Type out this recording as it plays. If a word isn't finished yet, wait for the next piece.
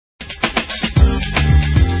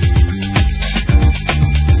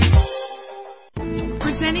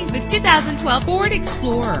2012 Ford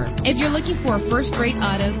Explorer. If you're looking for a first-rate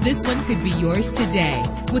auto, this one could be yours today.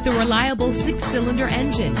 With a reliable 6-cylinder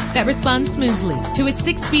engine that responds smoothly to its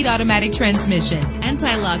 6-speed automatic transmission.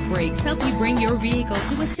 Anti-lock brakes help you bring your vehicle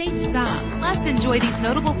to a safe stop. Plus, enjoy these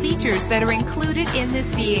notable features that are included in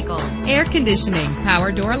this vehicle: air conditioning,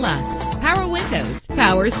 power door locks, power windows,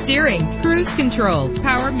 power steering, cruise control,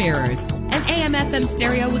 power mirrors, an AM/FM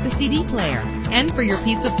stereo with a CD player. And for your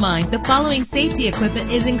peace of mind, the following safety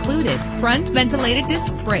equipment is included: front ventilated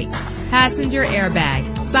disc brakes, passenger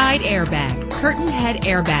airbag, side airbag, curtain head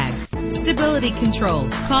airbags, stability control.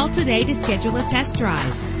 Call today to schedule a test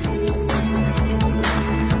drive.